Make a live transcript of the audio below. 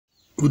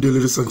Good day,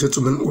 ladies and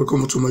gentlemen.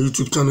 Welcome to my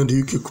YouTube channel,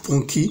 the UK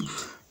Coupon Key.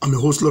 I'm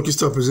your host, Lucky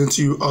Star,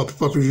 presenting you our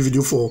paper preview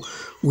video for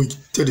week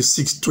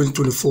 36,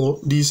 2024.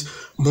 This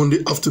Monday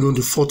afternoon,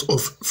 the 4th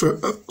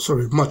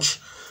of March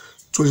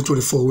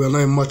 2024. We are now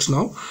in March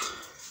now.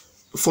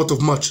 4th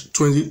of March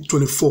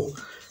 2024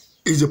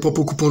 is the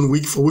purple coupon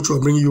week, for which we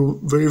are bringing you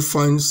very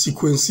fine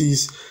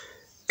sequences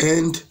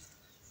and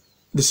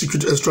the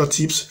secret extra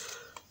tips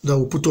that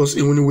will put us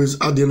in winning ways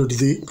at the end of the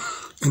day.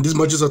 And these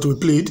matches are to be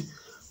played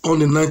on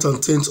the 9th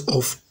and 10th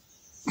of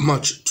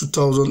March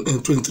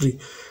 2023,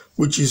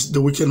 which is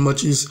the weekend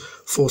matches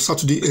for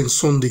Saturday and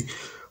Sunday.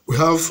 We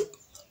have,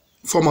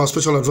 from our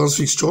special advance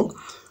fixture,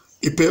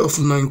 a pair of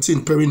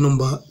 19 pairing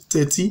number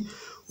 30.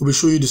 We'll be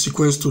showing you the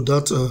sequence to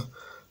that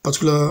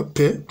particular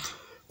pair.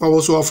 I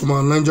also have from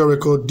our Niger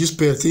record, this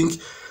pair I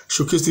think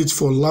showcased it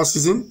for last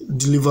season,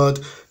 delivered.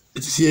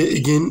 It is here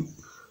again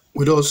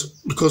with us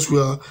because we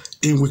are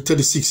in week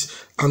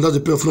 36, and that's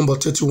the pair of number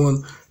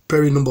 31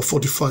 pairing number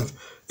 45.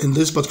 In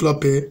this particular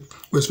pair,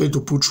 we expect to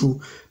pull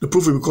through. The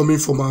proof will be coming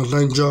from our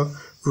Niger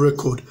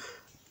record.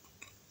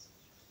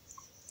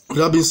 With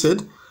that being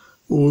said,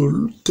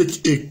 we'll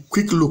take a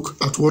quick look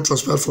at what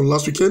transpired for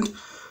last weekend.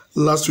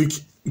 Last week,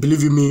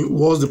 believe you me,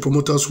 was the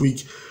promoters'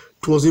 week.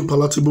 It wasn't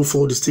palatable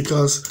for the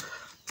stakers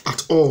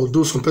at all,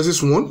 though some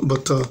persons won,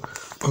 but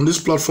on this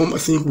platform, I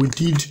think we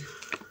did.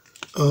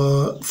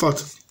 In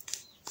fact,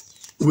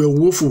 we were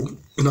woeful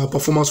in our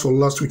performance for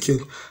last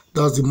weekend.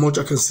 That's the much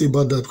I can say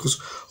about that,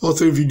 because all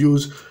three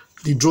videos,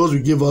 the draws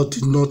we gave out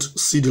did not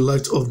see the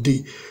light of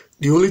day.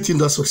 The only thing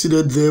that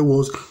succeeded there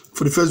was,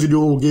 for the first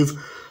video, we gave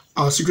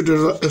our secret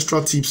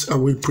extra tips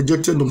and we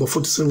projected number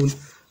 47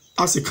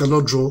 as a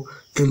cannot draw,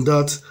 and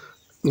that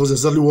was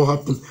exactly what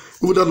happened.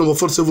 Even that number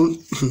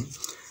 47,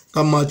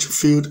 that match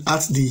failed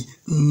at the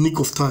nick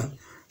of time.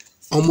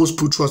 Almost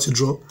put through as a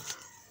draw,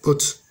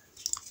 but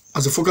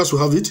as the focus will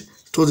have it,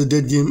 it was a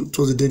dead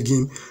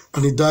game,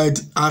 and it died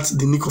at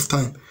the nick of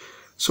time.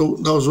 So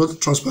that was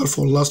what transpired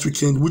for last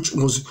weekend, which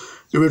was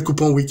the red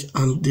coupon week,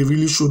 and they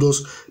really showed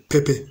us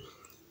Pepe.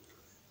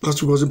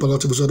 Last week wasn't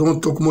palatable, so I don't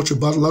want to talk much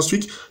about last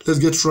week. Let's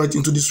get right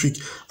into this week.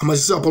 I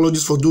must say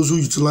apologies for those who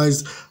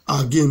utilized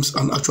our games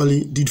and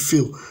actually did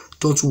fail.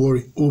 Don't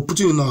worry, we'll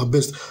put in our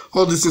best.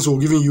 All these things we're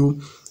giving you,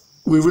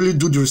 we really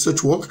do the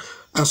research work,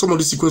 and some of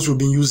the sequence we've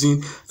been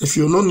using. If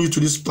you're not new to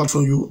this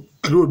platform, you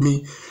agree with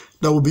me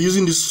that we'll be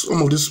using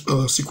some of this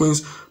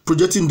sequence,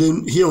 projecting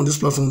them here on this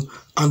platform,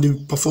 and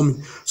they're performing.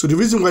 So the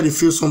reason why they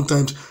fail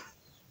sometimes,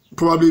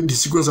 probably the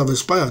sequence have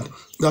expired.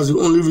 That's the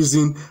only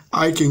reason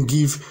I can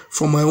give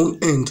from my own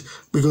end,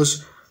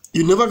 because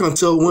you never can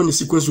tell when the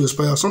sequence will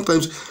expire.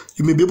 Sometimes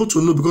you may be able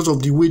to know because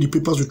of the way the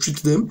papers will treat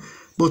them,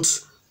 but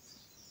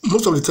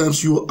most of the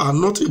times you are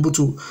not able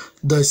to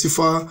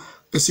decipher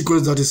a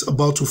sequence that is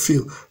about to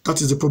fail. That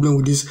is the problem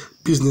with this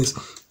business,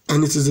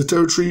 and it is the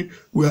territory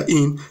we are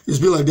in. It's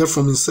been like that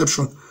from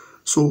inception.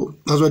 So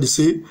that's why they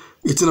say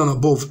 18 and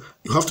above,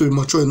 you have to be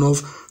mature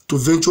enough to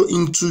venture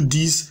into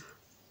this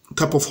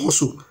type of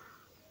hustle.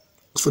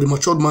 It's for the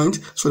matured mind,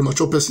 it's for the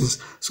mature persons.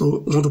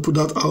 So I want to put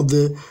that out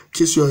there. In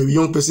case you are a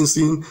young person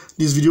seeing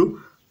this video,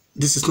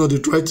 this is not the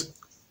right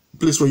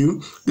place for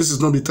you. This is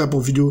not the type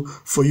of video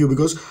for you,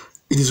 because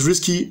it is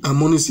risky and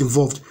money is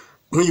involved.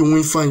 When you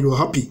win, fine, you're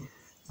happy.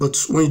 But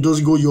when it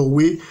doesn't go your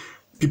way,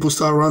 people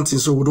start ranting.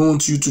 So we don't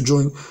want you to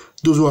join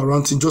those who are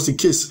ranting, just in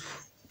case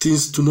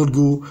things do not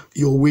go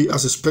your way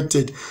as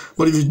expected.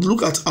 But if you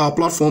look at our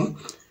platform,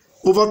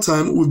 over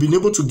time, we've been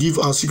able to give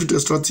our secret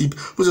extra tip,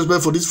 which is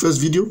for this first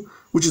video,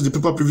 which is the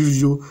paper preview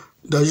video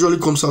that usually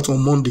comes out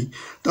on Monday.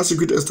 That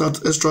secret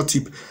extra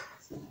tip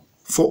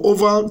for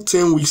over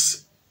 10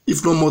 weeks,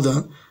 if not more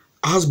than,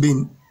 has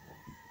been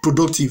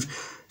productive.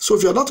 So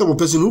if you're that type of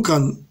person who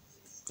can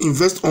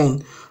invest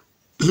on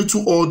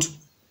little odd,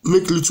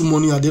 make little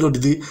money at the end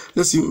of the day,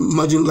 let's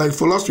imagine, like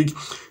for last week,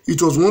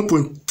 it was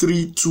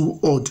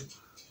 1.32 odd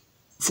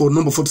for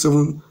number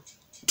 47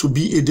 to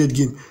be a dead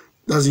game.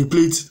 That's you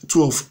played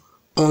 12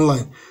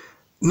 online.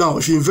 Now,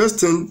 if you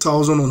invest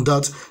 10,000 on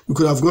that, you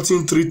could have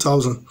gotten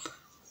 3,000.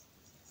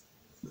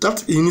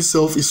 That in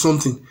itself is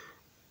something.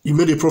 You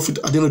made a profit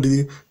at the end of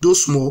the day, though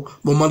small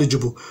but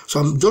manageable. So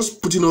I'm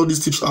just putting all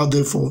these tips out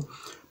there for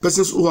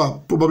persons who are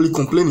probably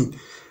complaining.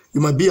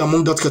 You might be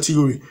among that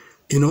category,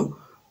 you know.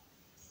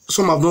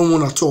 Some have not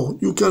won at all.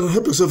 You can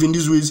help yourself in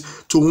these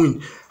ways to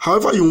win.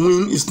 However you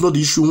win is not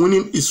the issue.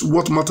 Winning is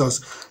what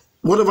matters.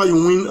 Whatever you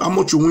win, how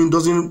much you win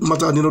doesn't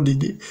matter at the end of the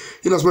day.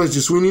 In as much as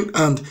it's winning,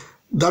 and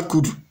that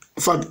could,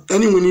 in fact,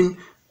 any winning,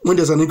 when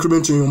there's an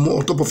increment in your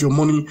on top of your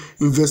money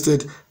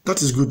invested,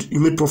 that is good. You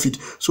made profit.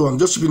 So I'm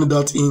just putting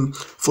that in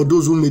for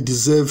those who may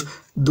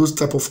deserve those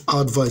type of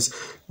advice.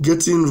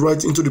 Getting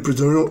right into the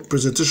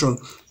presentation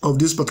of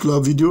this particular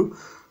video.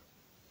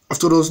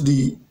 After those,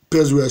 the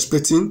pairs we are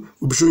expecting,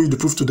 we'll be showing you the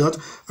proof to that.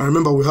 And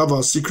remember, we have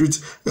our secret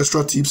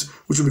extra tips,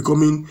 which will be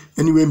coming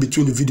anywhere in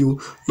between the video.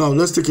 Now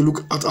let's take a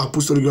look at our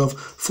post telegraph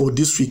for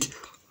this week.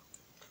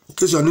 In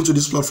case you are new to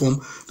this platform,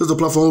 this is the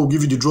platform will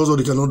give you the draws or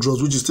the cannot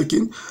draws, which is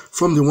taken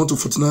from the 1 to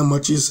 49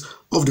 matches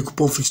of the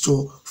coupon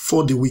fixture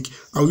for the week.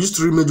 I will use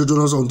 3 major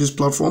journals on this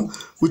platform,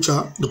 which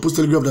are the Post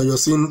Telegraph that you are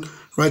seeing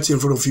right here in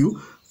front of you.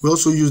 We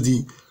also use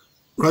the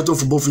Right On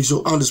Football fixture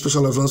and the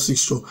Special Advance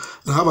fixture.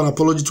 And I have an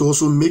apology to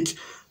also make,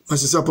 my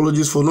sincere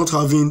apologies for not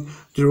having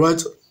the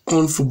Right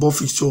On Football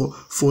fixture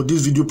for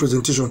this video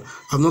presentation.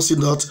 I've not seen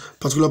that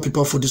particular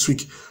paper for this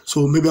week,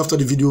 so maybe after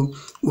the video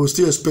we're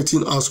still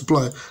expecting our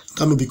supply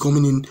that may be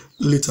coming in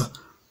later.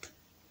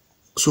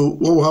 So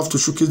what we'll have to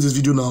showcase this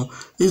video now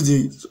is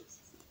the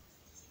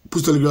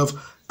Post Telegraph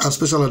and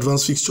Special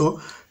Advance fixture.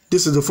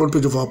 This is the front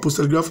page of our Post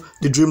Telegraph,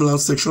 the Dreamland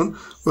section.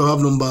 We'll have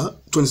number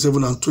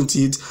 27 and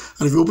 28.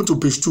 And if you open to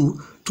page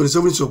 2,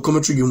 27 is your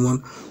commentary game 1,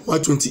 while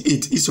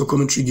 28 is your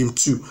commentary game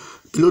 2.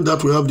 Below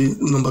that, we have the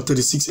number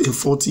 36 and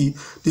 40.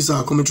 These are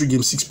our commentary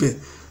game 6 pair.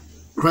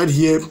 Right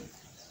here,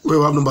 where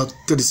we have number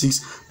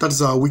 36, that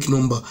is our week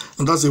number.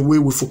 And that's the way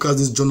we forecast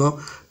this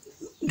journal.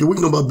 The week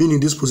number being in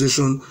this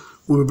position,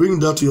 we'll be bringing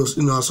that to you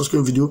in our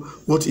subsequent video,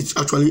 what it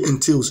actually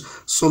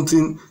entails.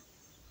 Something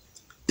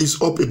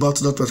is up about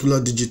that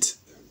particular digit.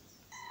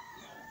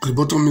 At the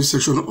bottom mid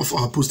section of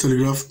our Post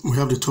Telegraph, we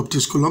have the top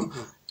tips column.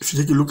 If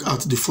you take a look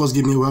at the first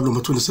game here, we have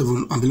number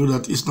 27, and below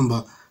that is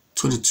number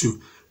 22.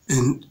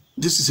 And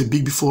this is a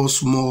big before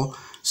small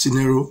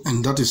scenario,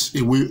 and that is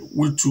a way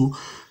to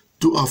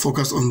do our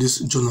forecast on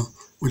this journal.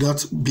 With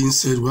that being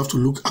said, we have to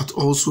look at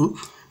also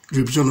the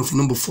repetition of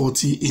number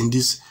 40 in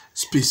this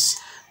space.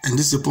 And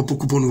this is a purple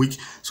coupon week,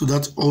 so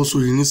that also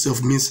in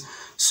itself means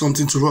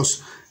something to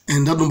us.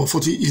 And that number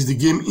 40 is the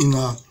game in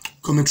our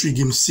commentary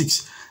game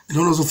 6. And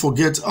don't also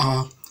forget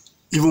our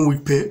even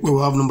week pair, where we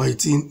have number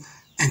 18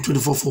 and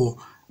 24 for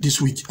this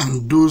week,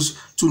 and those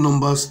two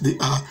numbers, they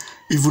are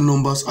even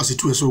numbers as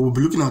it were. So we'll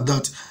be looking at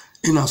that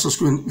in our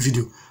subsequent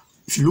video.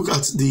 If you look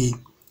at the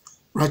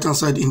right hand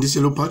side in this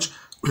yellow patch,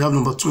 we have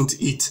number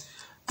 28,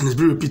 and it's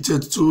been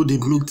repeated to the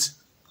mid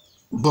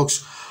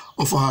box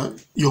of our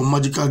your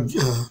magical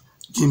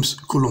games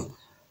column.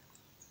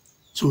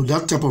 So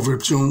that type of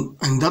repetition,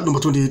 and that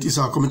number 28 is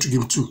our commentary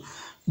game 2.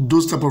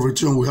 Those type of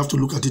repetition, we have to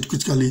look at it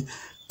critically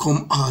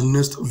come our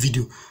next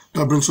video.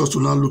 That brings us to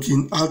now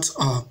looking at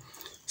our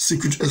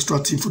secret extra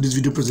tip for this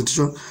video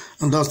presentation,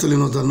 and that's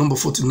telling us that number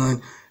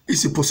 49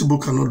 is a possible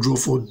cannot draw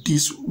for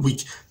this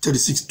week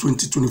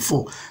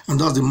 36-2024, and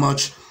that's the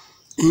match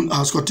in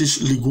our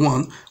Scottish League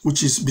 1,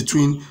 which is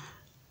between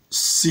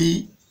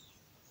Sea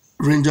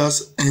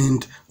Rangers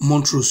and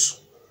Montrose.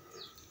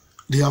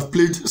 They have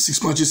played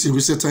 6 matches in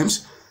recent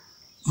times.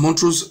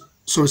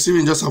 Sea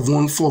Rangers have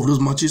won 4 of those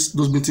matches,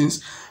 those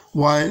meetings,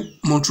 while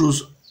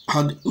Montrose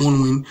had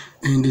 1 win,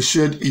 and they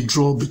shared a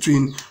draw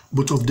between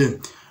both of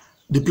them.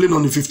 They played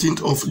on the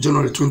 15th of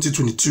January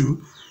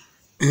 2022,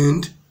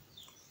 and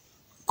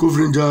Cove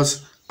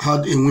Rangers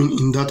had a win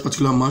in that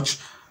particular match,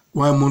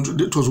 while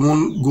it was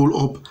 1 goal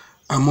up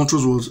and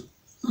Montrose was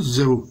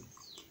 0.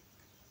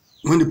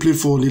 When they played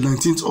for the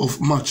 19th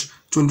of March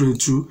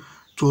 2022,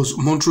 it was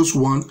Montrose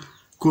 1,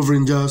 Cove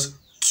Rangers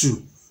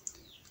 2.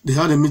 They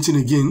had a meeting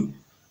again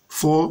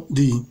for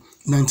the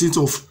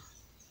 19th of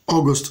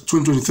August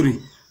 2023.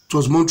 It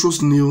was Montrose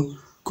 0,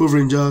 Cove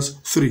Rangers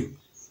 3.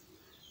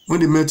 When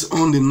they met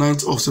on the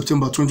 9th of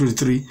September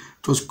 2023,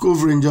 it was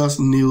Cove Rangers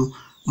 0,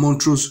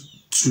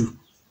 Montrose 2.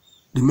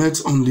 They met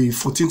on the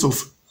 14th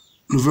of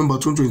November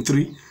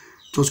 2023.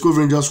 It was Cove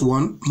Rangers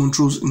 1,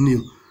 Montrose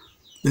 0.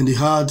 Then they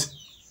had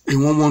a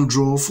 1-1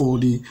 draw for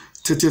the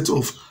 30th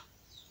of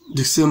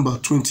December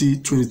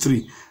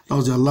 2023. That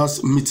was their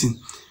last meeting.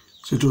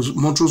 So it was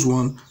Montrose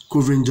 1,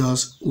 Cove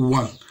Rangers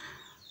 1.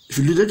 If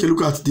you take a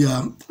look at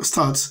their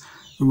stats,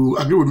 you will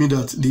agree with me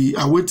that the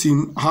away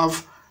team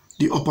have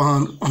the upper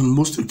hand on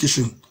most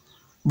occasions.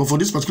 But for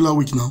this particular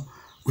week now,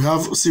 we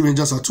have Sea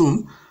Rangers at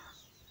home,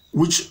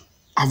 which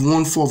have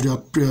won 4 of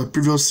their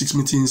previous 6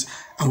 meetings,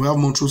 and we have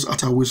Montrose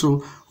at away. So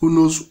who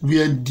knows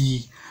where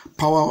the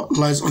power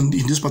lies in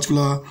this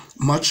particular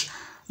match.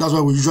 That's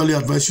why we usually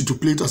advise you to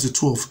play it as a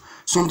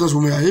 12. Sometimes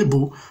we are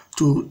able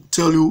to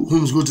tell you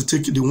who's going to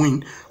take the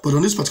win, but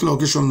on this particular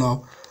occasion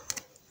now,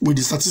 with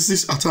the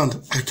statistics at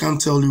hand, I can't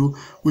tell you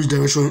which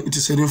direction it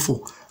is heading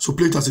for. So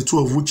play it as a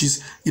 12, which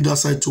is either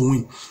side to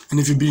win.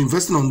 And if you've been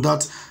investing on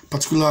that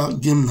particular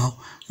game now,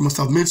 you must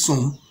have made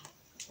some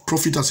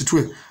profit as it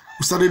were.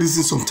 We started this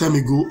thing some time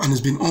ago, and it's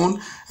been on,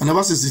 and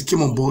ever since it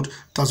came on board,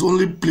 it has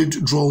only played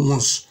draw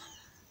once.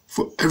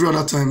 For every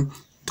other time,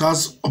 it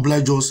has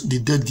obliged us the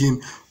dead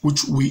game,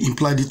 which we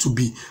implied it to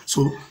be.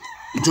 So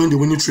join the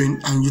winning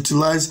train and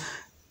utilize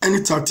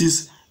any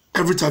tactics,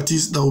 every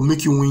tactics that will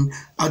make you win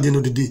at the end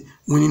of the day.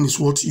 Winning is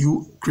what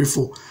you crave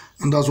for,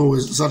 and that's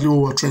exactly what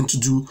we're trying to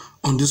do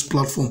on this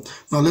platform.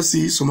 Now let's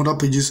see some other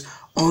pages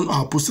on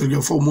our Post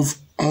Telegraph before we move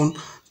on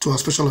to our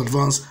special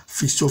advance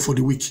fixture for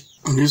the week.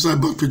 On the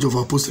inside back page of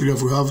our Post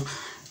Telegraph, we have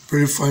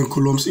very fine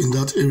columns in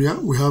that area.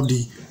 We have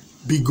the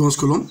big guns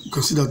column. You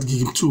can see that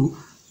game 2,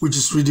 which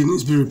is reading,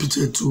 is being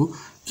repeated to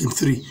game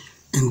 3,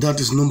 and that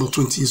is number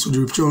 20. So the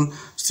repetition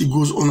still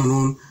goes on and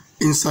on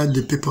inside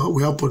the paper.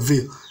 We have Port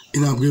Vale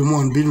in our game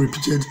 1 being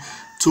repeated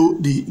to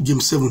the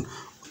game 7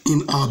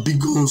 in our big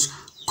guns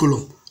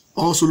column.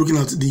 Also looking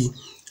at the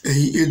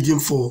 8 game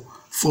for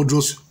 4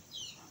 draws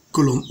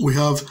column, we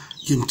have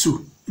game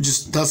 2, which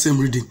is that same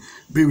reading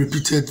being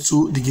repeated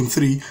to the game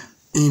 3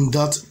 in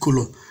that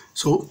column.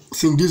 So I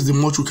think this is the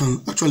much we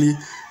can actually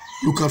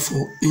look out for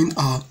in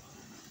our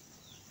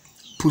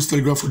post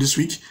telegraph for this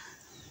week.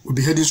 We'll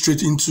be heading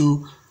straight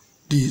into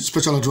the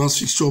special advanced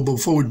fixture, but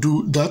before we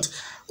do that,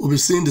 we'll be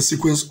seeing the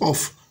sequence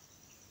of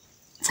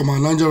from our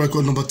Niger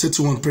record number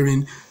 31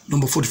 pairing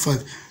number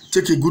 45.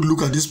 Take a good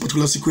look at this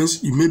particular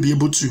sequence. You may be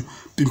able to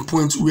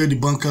pinpoint where the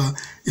banker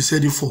is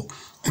heading for.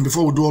 And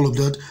before we do all of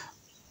that,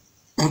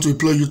 I want to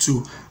implore you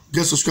to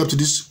get subscribed to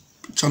this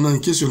channel in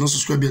case you're not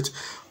subscribed yet,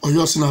 or you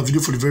have seen our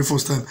video for the very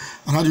first time.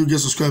 And how do you get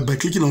subscribed? By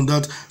clicking on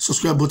that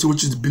subscribe button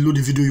which is below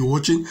the video you're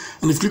watching,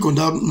 and if you click on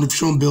that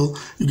notification bell,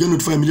 you get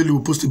notified immediately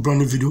we post a brand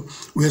new video.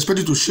 We expect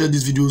you to share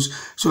these videos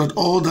so that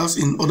all that's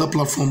in other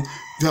platforms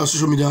via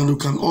social media handle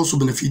can also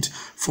benefit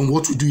from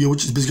what we do here,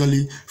 which is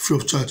basically free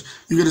of charge.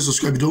 You get a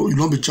subscribe, you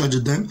don't be charged a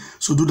dime,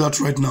 so do that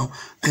right now.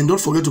 And don't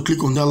forget to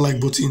click on that like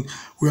button.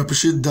 We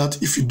appreciate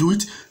that if you do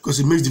it, because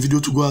it makes the video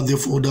to go out there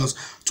for others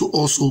to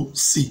also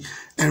see.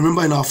 And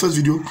remember, in our first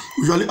video, we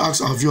usually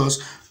ask our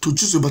viewers to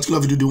choose a particular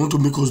video they want to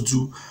make us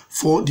do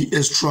for the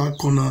extra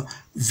corner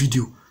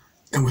video.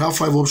 And we have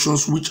 5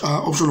 options, which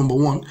are option number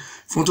 1.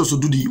 If you want us to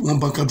do the one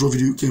banker draw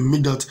video, you can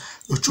make that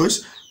your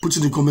choice. Put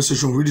it in the comment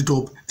section, read it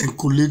up, and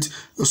collate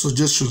your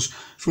suggestions.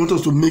 If you want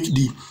us to make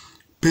the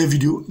pair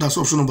video, that's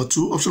option number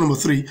 2. Option number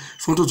 3, if you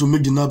want us to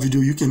make the NAV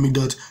video, you can make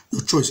that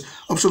your choice.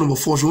 Option number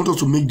 4, if you want us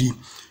to make the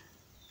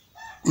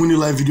winning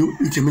live video,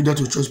 you can make that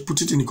your choice.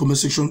 Put it in the comment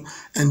section.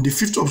 And the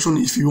 5th option,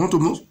 if you want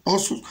to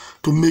also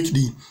to make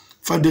the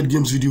 5 dead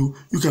games video,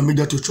 you can make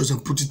that your choice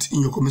and put it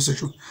in your comment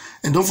section.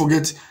 And don't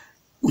forget,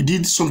 we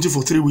did something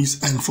for 3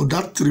 weeks, and for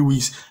that 3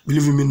 weeks,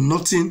 believe me,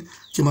 nothing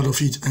came out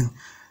of it, and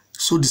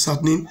so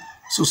disheartening,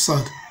 so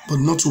sad. But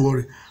not to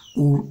worry,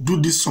 we'll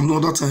do this some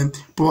other time,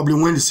 probably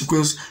when the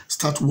sequence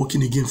starts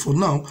working again. For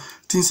now,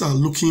 things are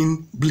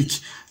looking bleak,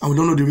 and we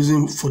don't know the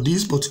reason for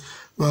this, but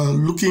we're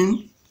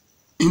looking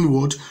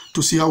inward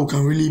to see how we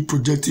can really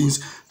project things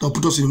that will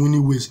put us in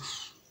winning ways.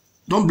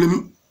 Don't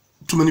blame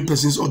too many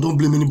persons, or don't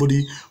blame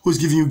anybody who is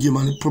giving you a game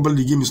and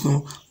probably the game is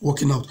not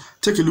working out.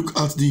 Take a look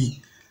at the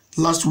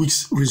last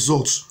week's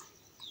results.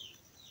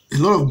 A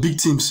lot of big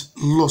teams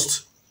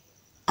lost,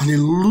 and they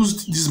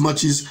lose these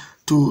matches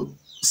to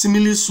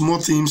seemingly small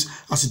teams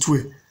as it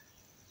were.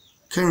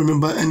 Can't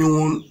remember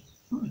anyone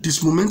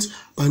this moment,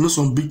 but I know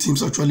some big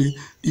teams actually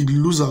did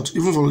lose out.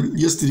 Even for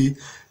yesterday,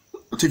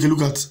 take a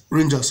look at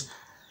Rangers.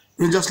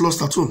 Rangers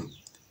lost at home.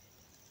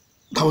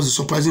 That was a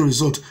surprising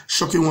result,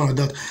 shocking one at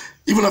that.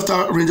 Even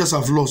after Rangers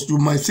have lost, you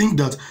might think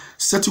that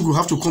Celtic will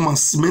have to come and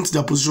cement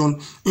their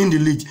position in the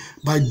league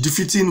by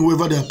defeating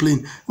whoever they are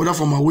playing, whether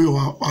from away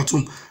or at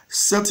home.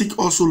 Celtic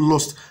also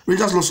lost.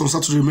 Rangers lost on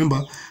Saturday,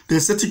 remember. Then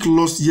Celtic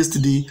lost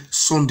yesterday,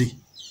 Sunday.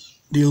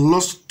 They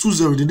lost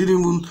 2-0. They didn't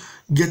even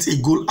get a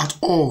goal at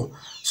all.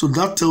 So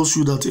that tells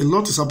you that a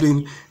lot is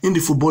happening in the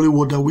footballing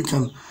world that we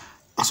can,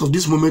 as of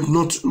this moment,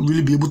 not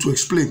really be able to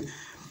explain.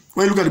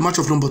 When you look at the match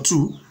of number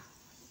 2,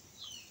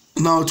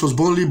 now it was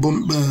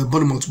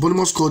Bournemouth.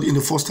 Bournemouth scored in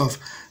the first half.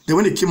 Then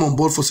when they came on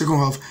board for second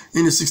half,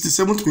 in the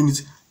 67th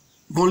minute,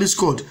 Burnley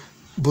scored,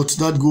 but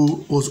that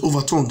goal was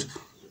overturned,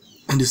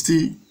 and they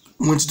still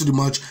went into the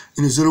match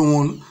in a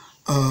 0-1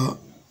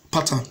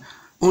 pattern,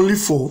 only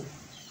for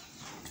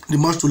the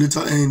match to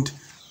later end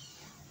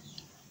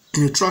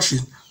in a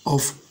thrashing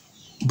of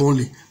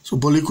Burnley. So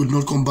Burnley could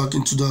not come back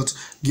into that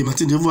game. I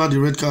think they even had a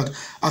red card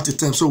at the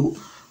time. So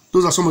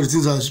those are some of the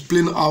things that is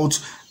playing out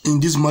in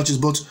these matches,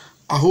 but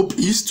our hope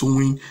is to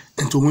win,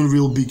 and to win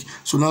real big.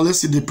 So now let's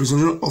see the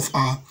presentation of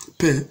our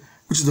pair,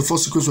 which is the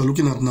first sequence we're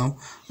looking at now,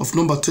 of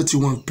number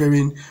 31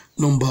 pairing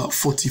number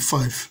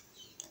 45.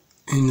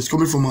 And it's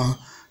coming from our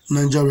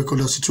Niger record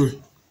as it were.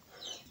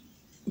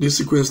 This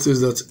sequence says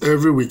that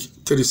every week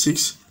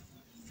 36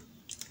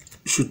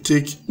 should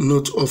take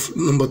note of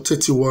number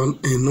 31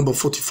 and number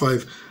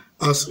 45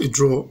 as a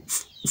draw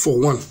for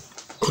 1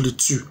 or the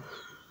 2.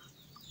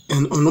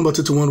 And on number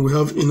 31, we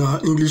have in our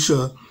English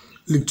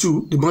League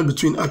 2, the match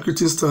between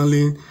Accrington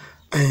Stanley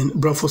and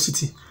Bradford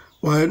City,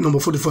 while number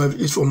 45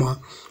 is from our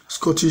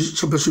Scottish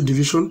Championship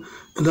Division,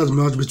 and that's the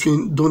match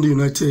between Dundee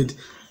United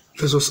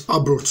versus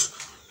Arbroath.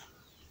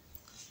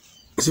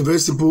 It's a very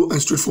simple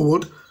and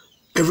straightforward.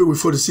 Every week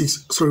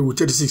 36,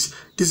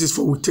 this is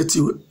for week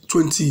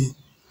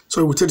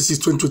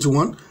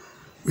 2021.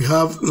 We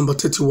have number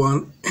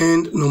 31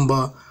 and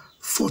number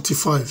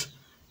 45,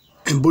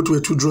 and both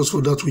were 2 draws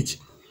for that week.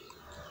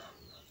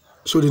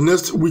 So the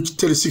next week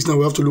 36 now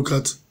we have to look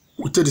at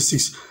week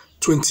 36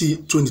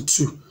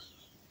 2022,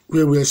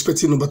 where we are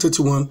expecting number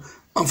 31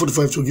 and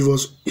 45 to give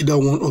us either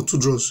 1 or 2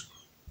 draws.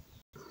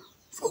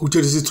 For week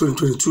 36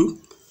 2022,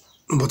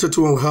 number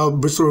 31 we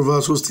have Bristol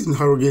Rovers hosting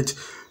Harrogate.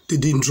 They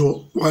didn't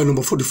draw, while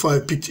number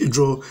 45 picked a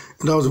draw,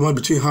 and that was the match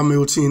between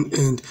Hamilton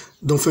and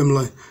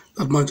Dunfermline.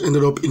 That match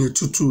ended up in a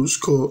 2-2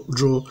 score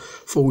draw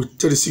for week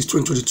 36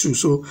 2022.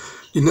 So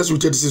the next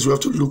week 36 we have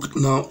to look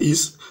now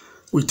is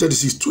week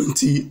 36,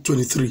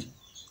 2023.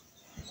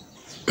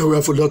 And we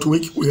have for that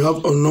week, we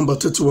have on number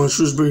 31,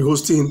 Shrewsbury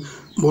hosting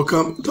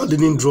Morecambe. That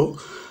didn't draw.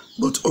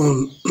 But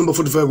on number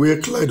 45,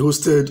 where Clyde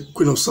hosted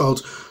Queen of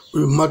South,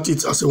 we marked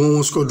it as a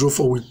 1-1 score draw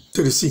for week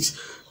 36,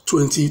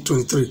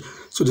 2023.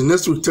 So the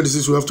next week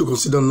 36 we have to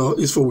consider now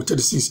is for week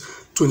 36,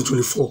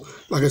 2024.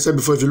 Like I said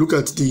before, if you look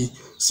at the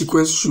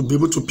sequence, you should be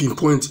able to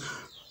pinpoint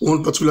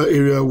one particular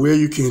area where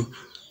you can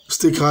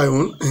stake high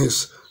on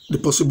as the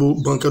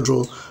possible banker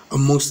draw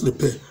amongst the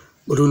pair.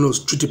 But who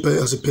knows, treat the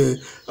pair as a pair.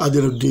 At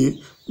the end of the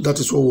day, that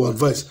is what we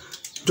advise.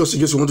 Just in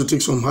case you want to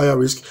take some higher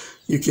risk,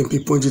 you can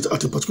pinpoint it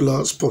at a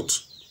particular spot.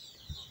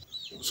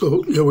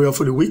 So here we are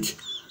for the week.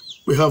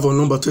 We have on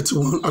number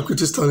 31,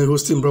 Akriti Stanley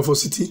hosting Bradford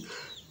City.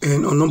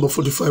 And on number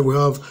 45, we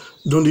have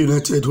Dundee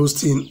United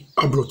hosting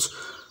Abrot.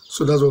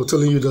 So that's what I'm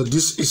telling you, that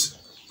this is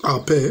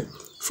our pair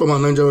from our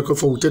Nigeria record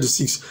for week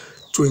 36,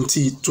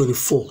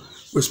 2024.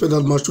 We expect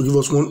that match to give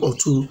us 1 or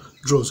 2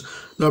 draws.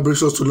 That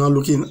brings us to now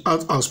looking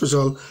at our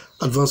special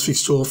advanced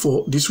fixture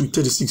for this week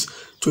 36,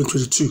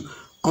 2022.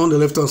 On the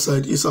left-hand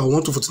side is our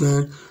 1 to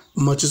 49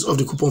 matches of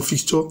the coupon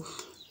fixture.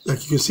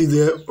 Like you can see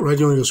there right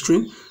here on your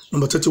screen.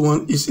 Number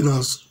 31 is in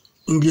our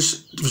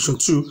English Division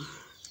 2,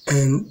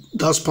 and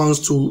that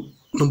spans to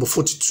number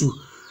 42.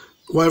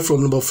 While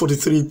from number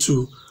 43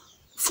 to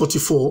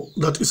 44,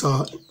 that is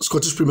our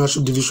Scottish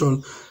Premiership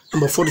Division.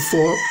 Number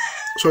 45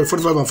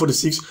 and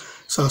 46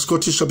 is our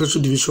Scottish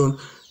Championship Division.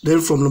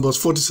 Then from numbers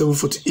 47,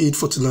 48,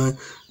 49,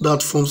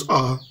 that forms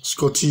our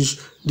Scottish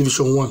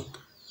Division 1.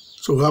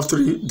 So we have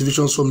 3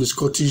 divisions from the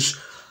Scottish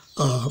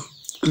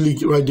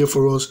League right there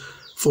for us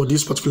for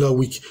this particular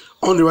week.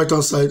 On the right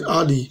hand side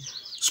are the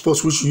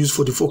sports which we use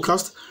for the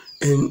forecast,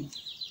 and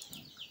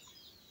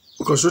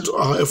we concentrate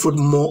our effort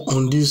more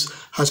on this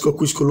high score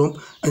quiz column.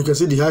 And you can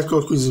see the high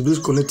score quiz is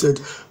being connected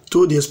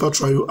to the expert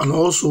trial and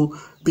also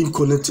being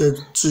connected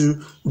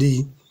to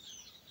the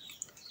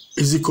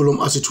easy column,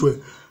 as it were.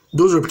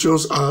 Those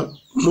repetitions are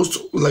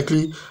most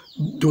likely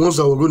the ones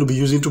that we're going to be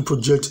using to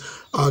project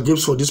our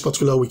games for this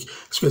particular week.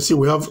 As you can see,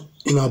 we have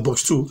in our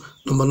box 2,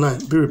 number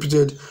 9, be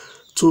repeated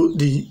to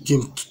the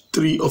game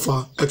 3 of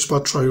our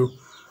expert trial.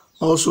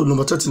 Also,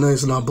 number 39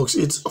 is in our box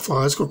 8 of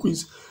our high score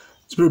quiz.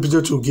 It's been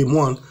repeated to game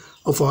 1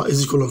 of our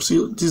easy column.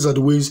 So these are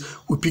the ways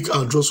we pick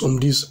our draws from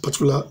this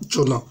particular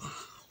journal.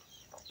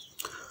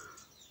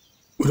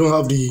 We don't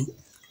have the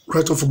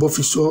right on football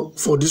fixture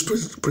for this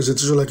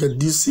presentation like I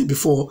did say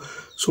before,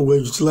 so we're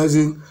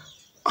utilizing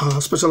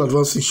our special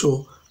advanced fixture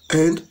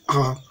and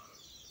our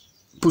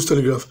post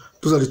telegraph.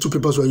 Those are the 2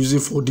 papers we're using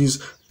for this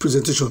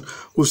presentation.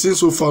 We've seen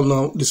so far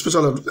now the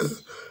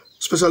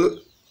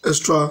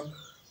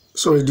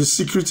the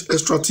secret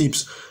extra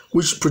tips,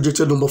 which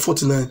projected number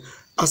 49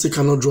 as a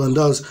cannot draw, and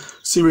that's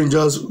Sea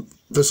Rangers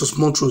versus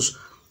Montrose,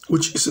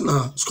 which is in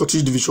our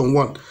Scottish Division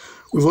 1.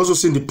 We've also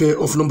seen the pair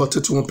of number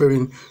 31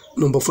 pairing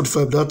number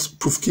 45. That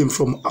proof came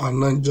from our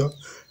Niger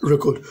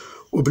record.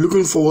 We'll be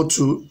looking forward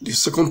to the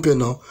second pair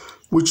now,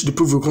 which the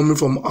proof will come in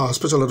from our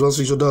special advanced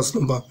fixture. That's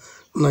number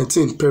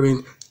 19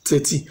 pairing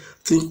 30. I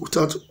think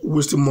without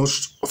wasting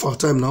much of our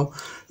time now,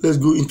 let's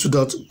go into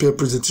that pair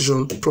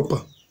presentation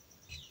proper.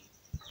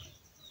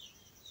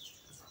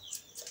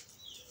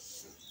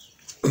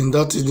 And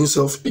that in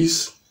itself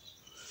is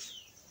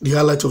the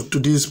highlight of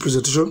today's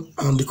presentation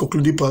and the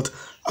concluding part,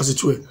 as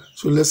it were.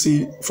 So let's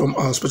see from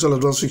our special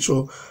advanced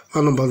fixture,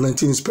 our number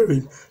 19 is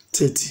pairing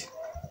 30.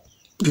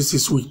 This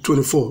is week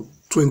 24,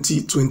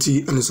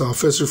 2020, and it's our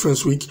first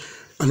reference week,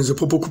 and it's a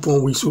purple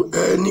coupon week. So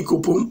any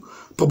purple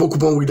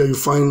coupon week that you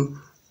find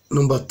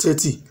number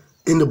 30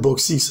 in the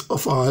box 6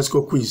 of our high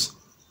score quiz.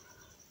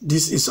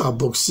 This is our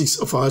box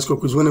 6 of our high score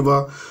quiz.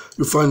 Whenever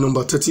you find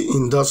number 30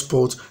 in that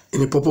spot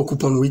in a purple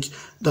coupon week,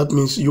 that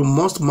means you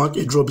must mark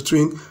a draw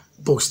between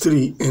box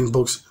 3 and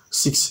box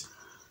 6.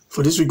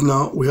 For this week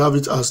now, we have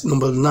it as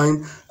number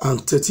 9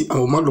 and 30, and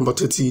we'll mark number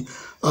 30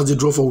 as the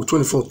draw for week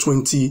 24,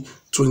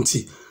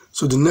 2020.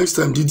 So the next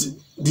time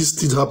this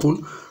did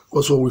happen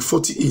was for week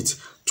 48,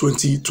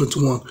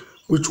 2021,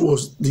 which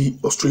was the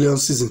Australian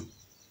season.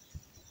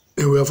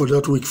 And we have for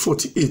that week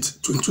 48,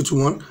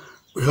 2021.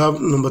 We have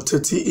number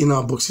 30 in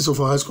our boxes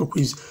of our high score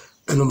quiz,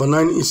 and number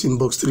 9 is in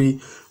box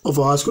 3 of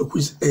our high score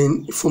quiz,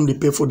 and form the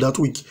pair for that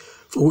week,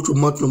 for which we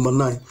mark number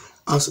 9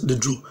 as the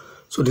draw.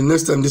 So the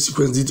next time this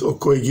sequence did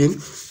occur again, I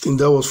think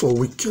that was for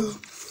week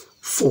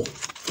 4,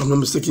 if I'm not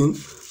mistaken,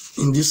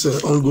 in this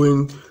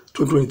ongoing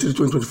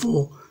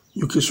 2023-2024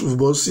 UK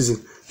football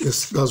season.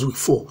 Yes, that's week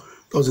 4.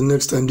 That was the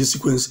next time this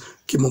sequence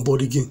came on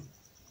board again.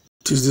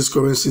 It is this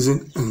current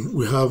season, and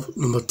we have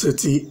number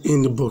 30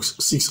 in the box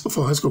 6 of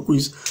our high score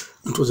quiz,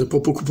 and it was a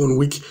purple coupon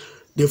week.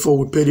 Therefore,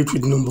 we paired it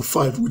with number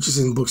 5, which is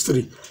in box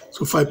 3.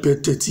 So 5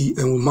 paired 30,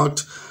 and we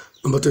marked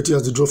number 30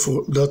 as the draw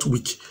for that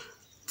week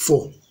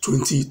 4,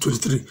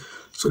 2023.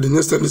 So the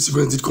next time the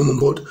sequence did come on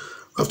board, we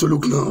have to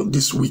look now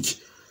this week,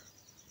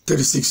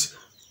 36,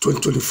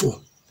 2024.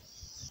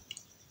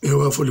 Here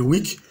we are for the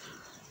week.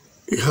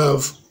 We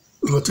have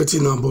number 30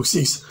 in our box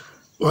 6,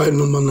 while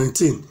number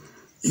 19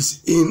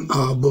 is in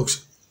our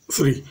box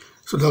 3.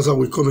 So that's how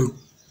we come in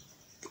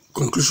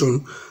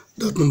conclusion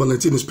That number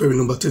 19 is pairing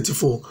number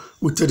 34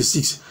 with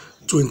 36,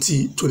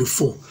 20,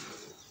 24.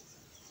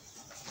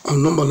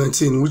 And number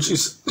 19, which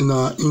is in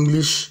our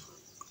English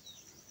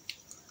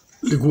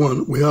League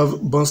One, we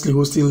have Barnsley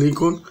hosting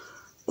Lincoln,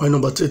 while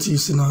number 30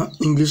 is in our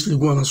English League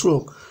One as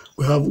well.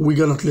 We have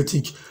Wigan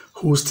Athletic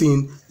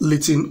hosting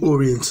Leyton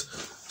Orient.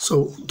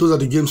 So those are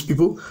the games,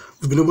 people.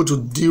 We've been able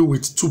to deal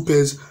with 2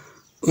 pairs,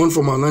 one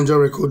from our Niger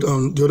record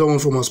and the other one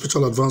from our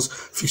special advance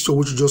fixture,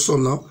 which you just saw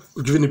now.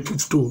 We're giving a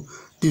proof to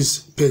these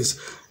pairs,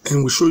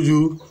 and we show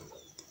you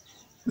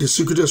the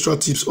secret extra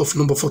tips of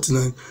number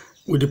 49.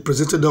 We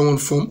presented that one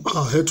from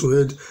our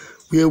head-to-head,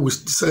 where we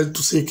decided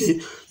to say, okay,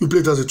 you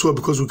play it as a 12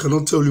 because we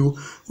cannot tell you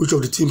which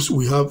of the teams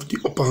we have the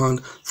upper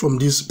hand from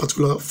this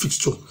particular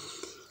fixture.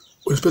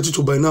 We expect you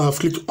to by now have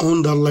clicked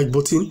on that like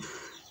button.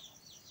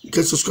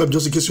 Get subscribed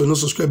just in case you're not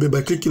subscribed.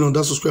 By clicking on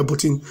that subscribe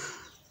button,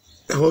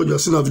 or you are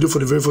seeing our video for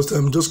the very first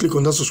time, just click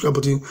on that subscribe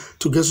button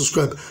to get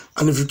subscribed.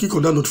 And if you click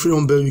on that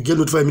notification bell, you get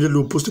notified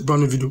immediately we post a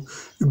brand new video.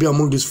 You'll be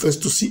among these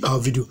first to see our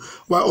video.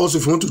 While also,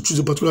 if you want to choose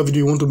a particular video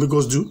you want to make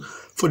us do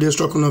for the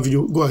extra corner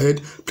video, go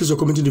ahead, place your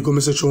comment in the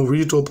comment section,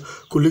 read it up,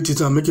 collect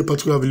it, and make a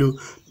particular video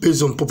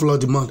based on popular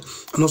demand.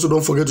 And also,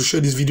 don't forget to share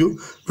this video.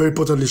 Very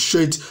importantly,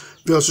 share it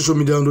via social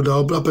media and that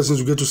other persons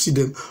will get to see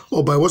them,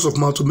 or by word of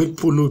mouth to make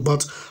people know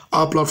about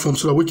our platform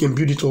so that we can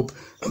build it up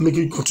and make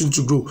it continue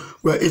to grow.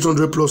 We are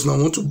 800 plus now. I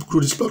want to grow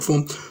this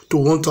platform to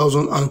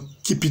 1,000 and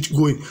keep it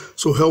going.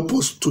 So help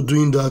us to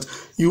doing that.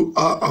 You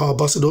are our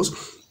ambassadors,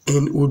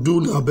 and we'll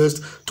do our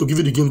best to give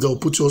you the games that will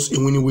put us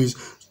in winning ways.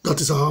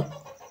 That is our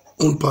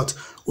own part.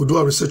 We'll do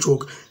our research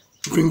work,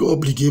 bring up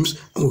the games,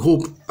 and we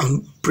hope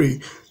and pray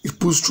it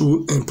pulls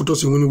through and put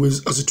us in winning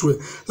ways as it were.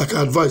 Like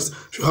I advised,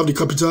 if you have the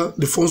capital,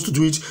 the funds to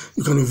do it,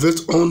 you can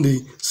invest on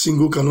the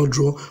single cannot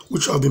draw,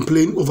 which I've been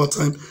playing over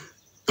time.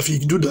 If you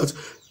do that,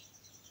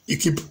 you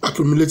keep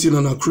accumulating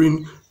and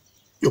accruing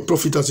your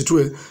profit as it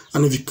were,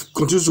 and if it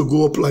continues to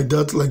go up like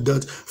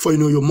that, for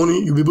your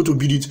money, you'll be able to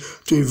build it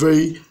to a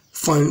very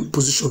fine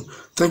position.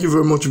 Thank you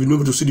very much. If you've been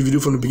able to see the video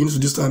from the beginning to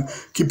this time,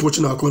 keep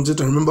watching our content,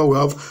 and remember we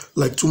have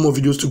like 2 more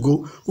videos to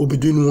go. We'll be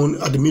doing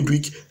one at the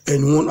midweek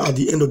and one at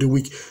the end of the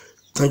week.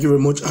 Thank you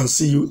very much, and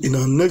see you in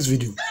our next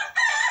video.